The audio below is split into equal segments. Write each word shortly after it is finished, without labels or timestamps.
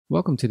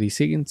Welcome to the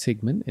second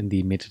segment in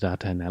the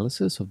metadata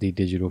analysis of the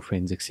digital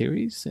forensic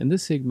series. In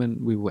this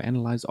segment, we will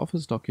analyze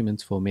Office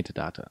documents for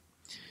metadata.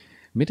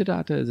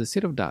 Metadata is a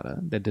set of data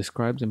that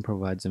describes and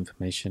provides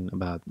information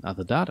about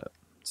other data.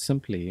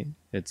 Simply,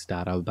 it's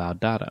data about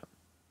data.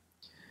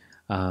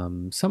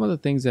 Some of the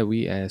things that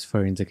we as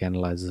forensic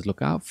analyzers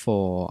look out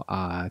for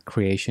are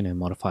creation and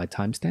modified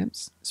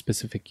timestamps,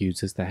 specific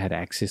users that had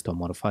accessed or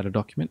modified a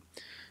document,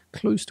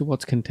 clues to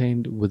what's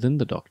contained within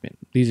the document.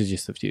 These are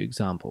just a few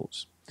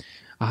examples.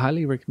 I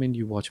highly recommend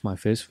you watch my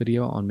first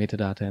video on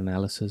metadata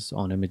analysis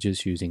on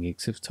images using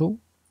EXIF tool.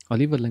 I'll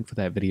leave a link for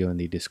that video in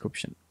the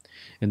description.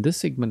 In this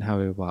segment,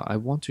 however, I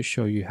want to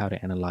show you how to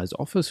analyze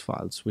Office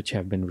files which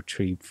have been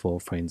retrieved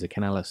for forensic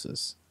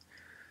analysis.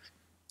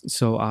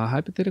 So our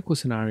hypothetical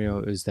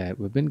scenario is that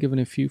we've been given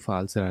a few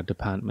files that our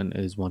department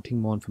is wanting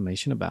more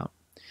information about.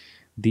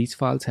 These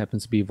files happen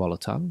to be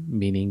volatile,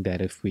 meaning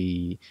that if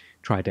we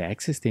try to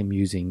access them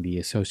using the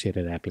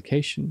associated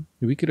application,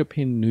 we could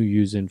append new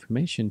user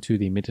information to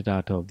the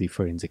metadata of the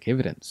forensic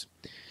evidence.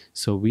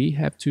 So we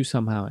have to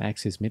somehow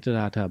access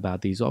metadata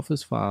about these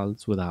Office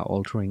files without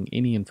altering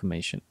any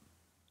information.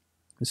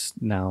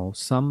 Now,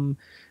 some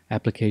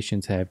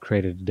applications have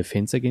created a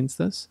defense against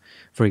this.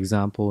 For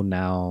example,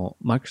 now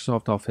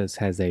Microsoft Office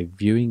has a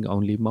viewing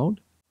only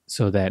mode,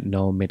 so that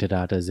no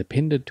metadata is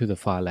appended to the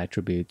file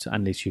attributes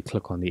unless you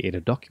click on the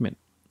edit document,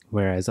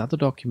 whereas other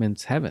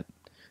documents haven't.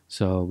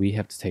 So we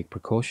have to take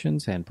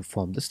precautions and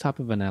perform this type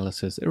of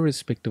analysis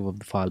irrespective of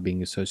the file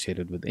being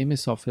associated with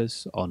MS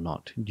Office or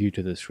not due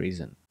to this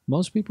reason.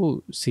 Most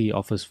people see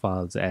Office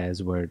files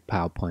as Word,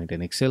 PowerPoint,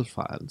 and Excel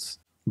files.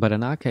 But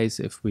in our case,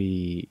 if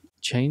we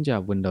change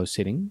our window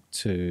setting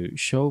to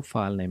show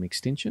file name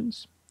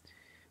extensions,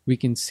 we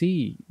can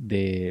see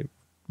their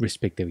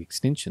respective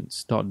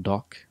extensions.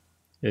 .doc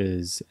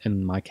is,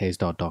 in my case,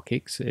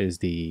 .docx is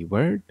the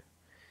Word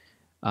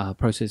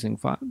processing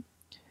file.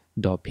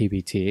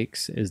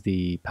 .pptx is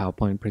the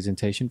PowerPoint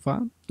presentation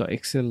file.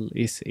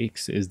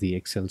 .xlsx is the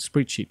Excel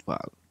spreadsheet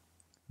file.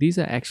 These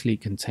are actually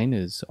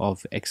containers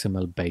of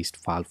XML-based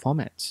file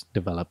formats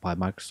developed by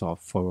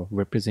Microsoft for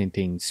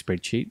representing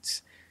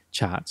spreadsheets,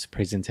 charts,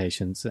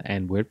 presentations,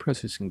 and word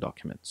processing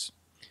documents.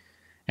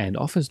 And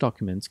Office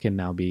documents can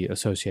now be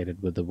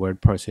associated with the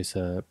word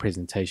processor,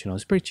 presentation, or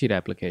spreadsheet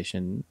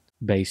application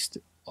based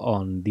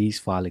on these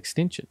file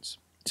extensions.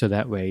 So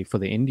that way, for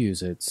the end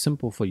user, it's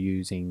simple for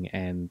using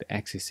and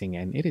accessing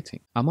and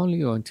editing. I'm only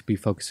going to be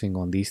focusing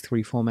on these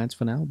three formats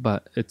for now,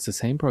 but it's the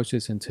same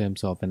process in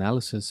terms of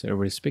analysis,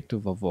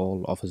 irrespective of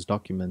all Office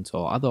documents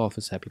or other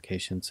Office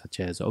applications such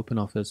as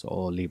OpenOffice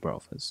or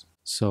LibreOffice.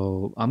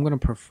 So I'm going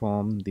to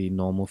perform the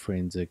normal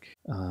forensic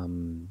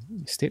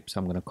steps.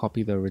 I'm going to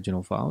copy the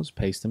original files,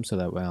 paste them so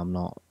that way I'm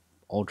not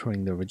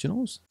altering the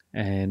originals.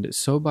 And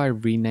so by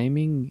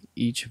renaming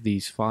each of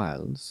these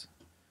files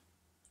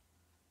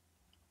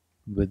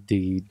with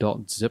the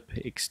 .zip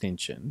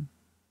extension,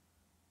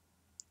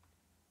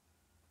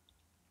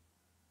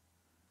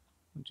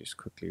 I'll just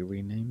quickly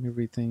rename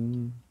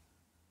everything.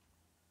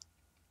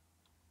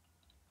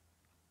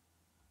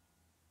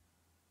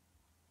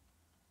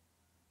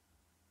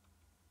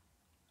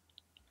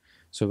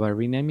 So by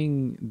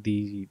renaming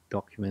the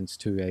documents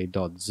to a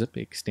 .zip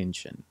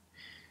extension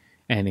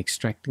and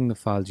extracting the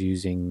files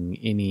using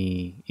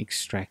any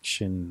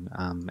extraction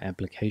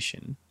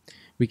application,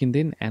 we can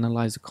then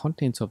analyze the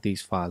contents of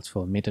these files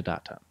for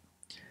metadata.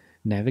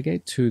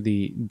 Navigate to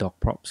the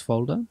docprops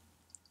folder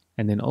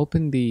and then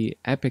open the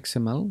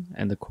app.xml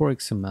and the core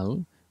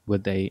XML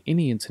with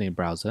any internet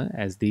browser,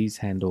 as these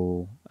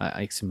handle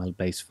XML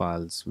based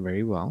files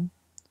very well.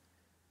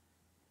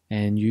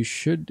 And you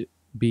should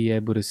be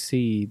able to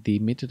see the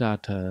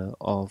metadata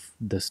of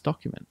this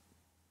document.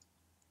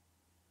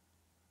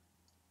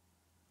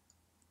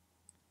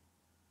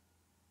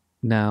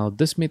 Now,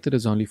 this method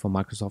is only for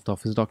Microsoft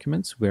Office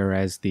documents,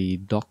 whereas the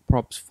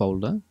docprops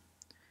folder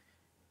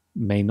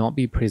may not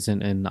be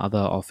present in other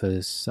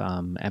Office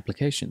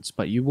applications,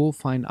 but you will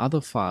find other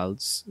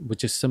files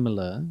which are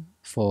similar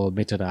for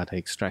metadata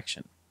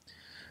extraction.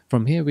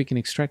 From here, we can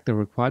extract the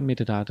required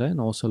metadata and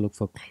also look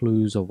for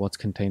clues of what's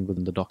contained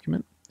within the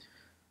document.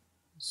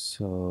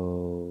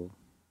 So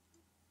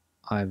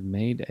I've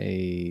made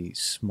a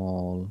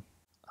small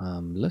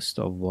list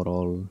of what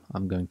all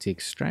I'm going to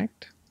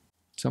extract.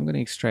 So I'm going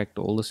to extract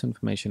all this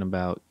information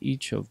about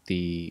each of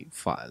the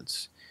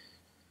files.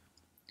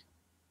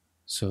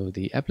 So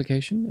the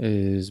application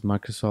is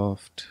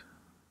Microsoft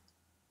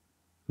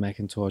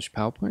Macintosh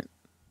PowerPoint.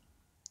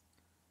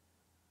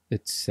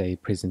 It's a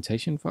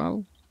presentation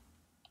file.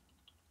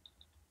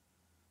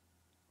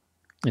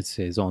 It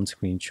says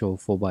on-screen show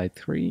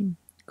 4x3.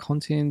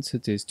 Contents,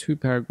 it is 2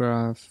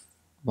 paragraphs,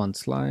 1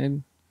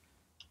 slide.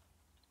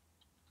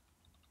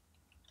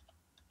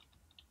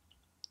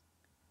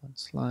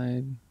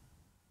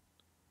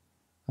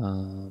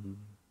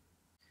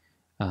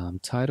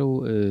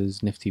 Title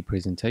is Nifty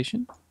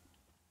Presentation.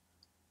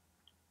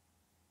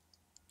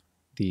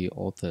 The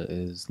author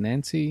is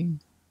Nancy.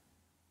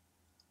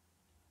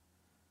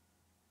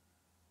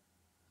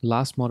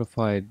 Last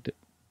modified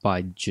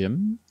by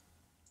Jim.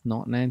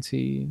 not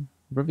Nancy.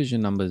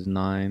 Revision number is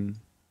 9.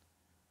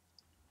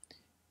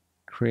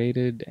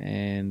 Created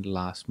and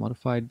last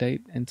modified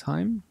date and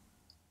time.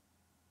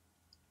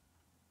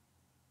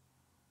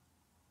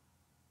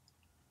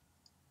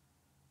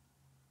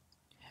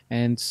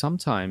 And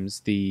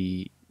sometimes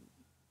the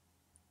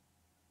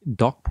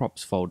doc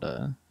props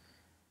folder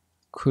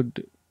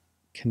could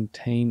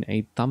contain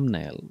a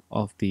thumbnail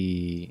of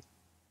the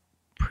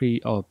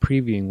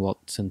previewing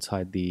what's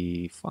inside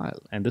the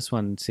file. And this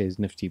one says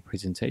Nifty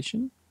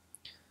presentation.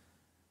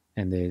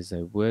 And there's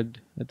a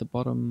word at the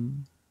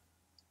bottom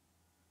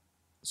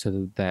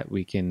so that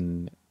we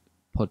can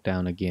put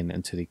down again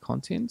into the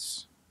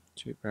contents.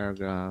 2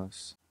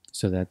 paragraphs.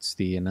 So that's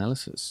the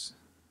analysis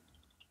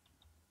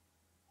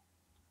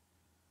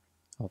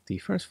of the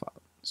first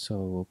file. So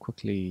we'll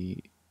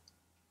quickly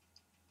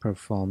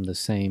perform the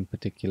same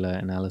particular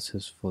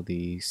analysis for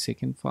the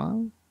second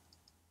file.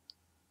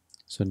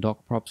 So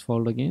doc props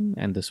folder again,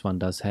 and this one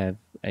does have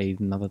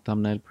another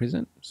thumbnail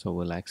present, so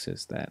we'll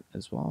access that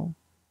as well.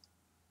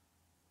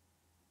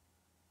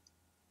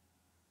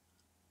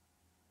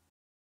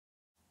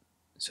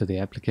 So the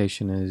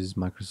application is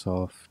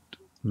Microsoft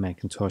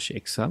Macintosh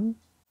Excel.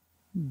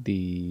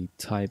 The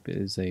type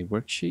is a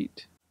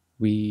worksheet.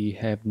 We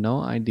have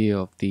no idea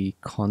of the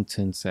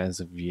contents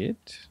as of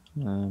yet.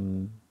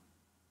 No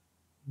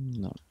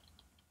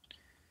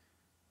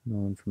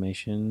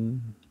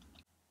information.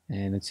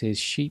 And it says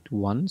sheet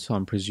 1, so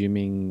I'm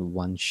presuming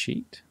one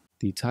sheet.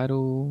 The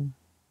title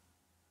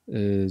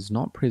is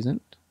not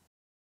present.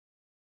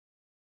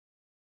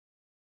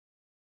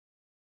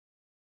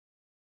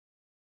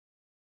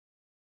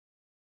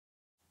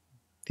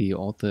 The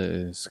author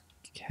is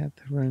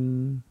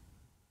Catherine.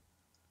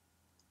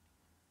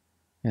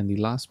 And the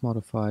last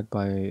modified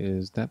by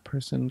is that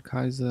person,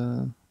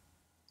 Kaiser.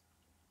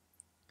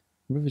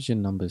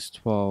 Revision number is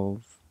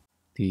 12.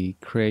 The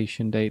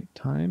creation date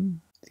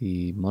time,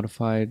 the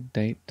modified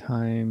date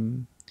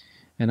time,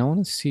 and I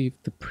want to see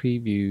if the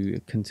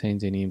preview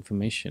contains any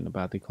information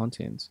about the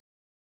contents.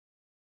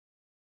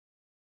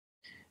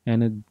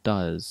 And it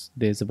does.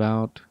 There's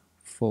about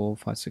 4,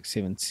 5,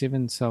 6,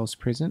 7 cells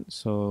present,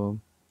 so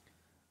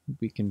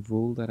we can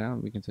rule that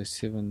out. We can say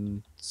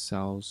 7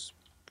 cells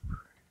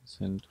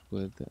present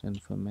with the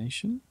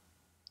information.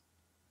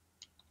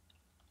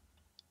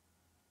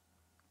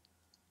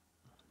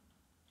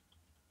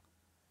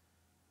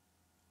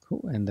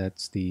 Cool, and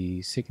that's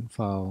the second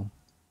file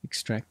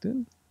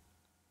extracted.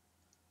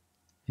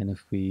 And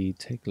if we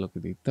take a look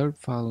at the third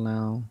file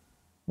now,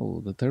 oh,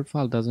 the third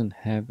file doesn't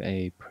have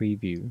a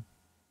preview.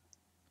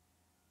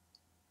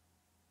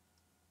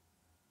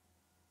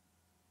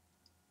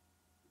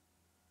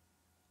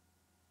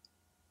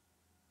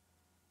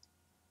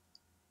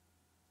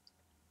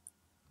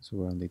 So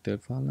we're on the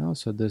third file now.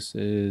 So this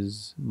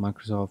is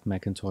Microsoft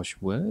Macintosh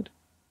Word.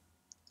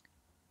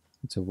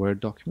 It's a Word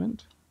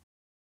document.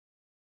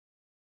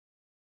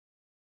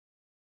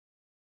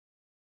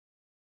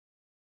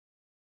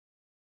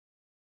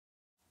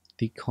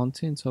 The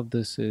contents of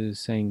this is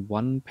saying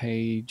 1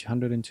 page,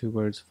 102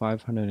 words,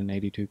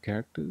 582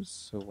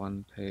 characters. So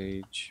 1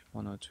 page,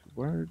 102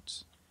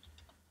 words,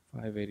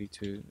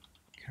 582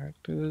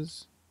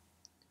 characters.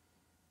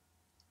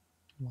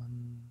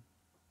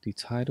 The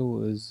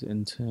title is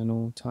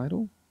internal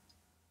title.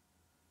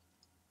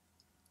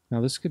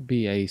 Now this could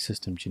be a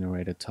system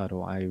generated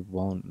title. I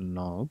won't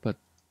know, but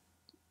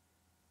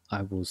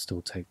I will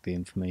still take the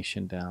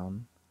information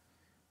down.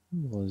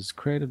 Was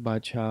created by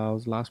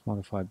Charles, last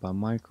modified by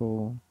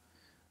Michael.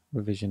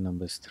 Revision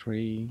number is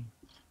 3.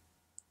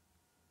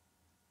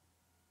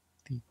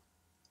 The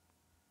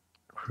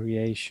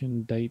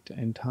creation date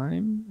and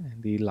time,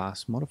 and the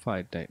last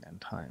modified date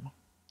and time.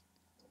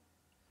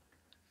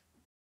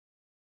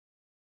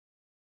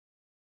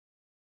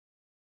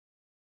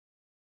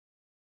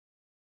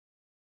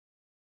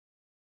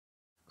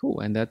 Cool,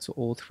 and that's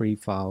all 3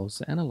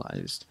 files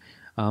analyzed.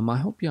 I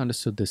hope you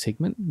understood the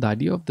segment. The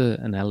idea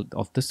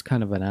of this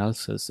kind of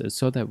analysis is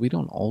so that we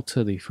don't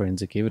alter the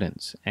forensic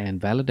evidence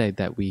and validate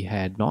that we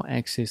had not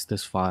accessed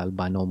this file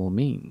by normal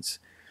means.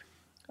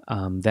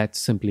 That's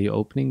simply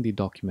opening the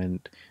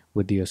document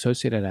with the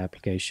associated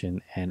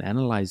application and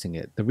analyzing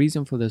it. The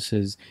reason for this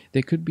is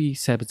there could be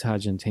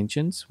sabotage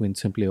intentions when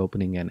simply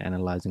opening and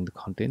analyzing the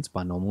contents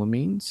by normal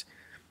means.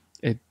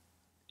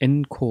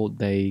 In court,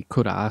 they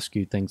could ask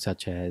you things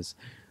such as,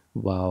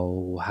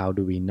 well, how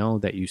do we know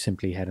that you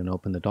simply hadn't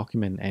opened the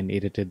document and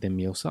edited them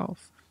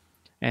yourself?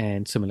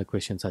 And similar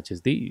questions such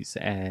as these.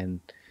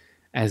 And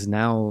as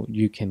now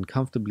you can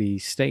comfortably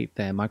state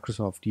that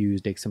Microsoft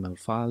used XML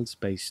files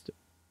based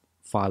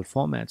file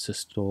formats to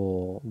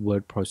store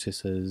word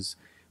processors,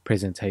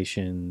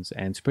 presentations,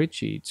 and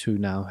spreadsheets, who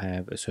now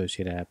have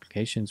associated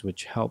applications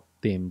which help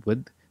them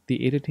with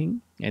the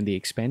editing and the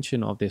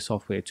expansion of their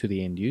software to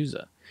the end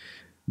user.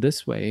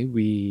 This way,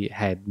 we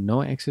had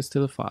no access to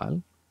the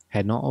file,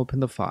 had not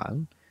opened the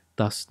file,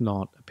 thus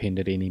not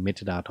appended any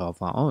metadata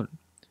of our own.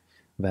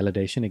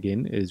 Validation,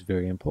 again, is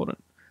very important.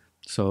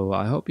 So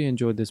I hope you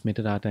enjoyed this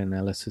metadata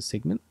analysis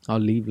segment. I'll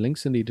leave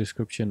links in the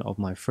description of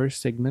my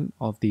first segment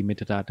of the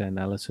metadata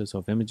analysis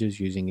of images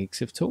using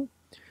EXIF tool.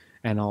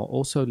 And I'll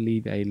also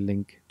leave a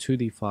link to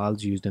the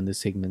files used in this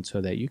segment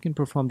so that you can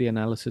perform the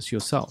analysis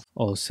yourself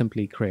or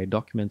simply create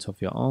documents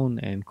of your own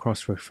and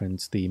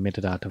cross-reference the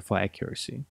metadata for accuracy.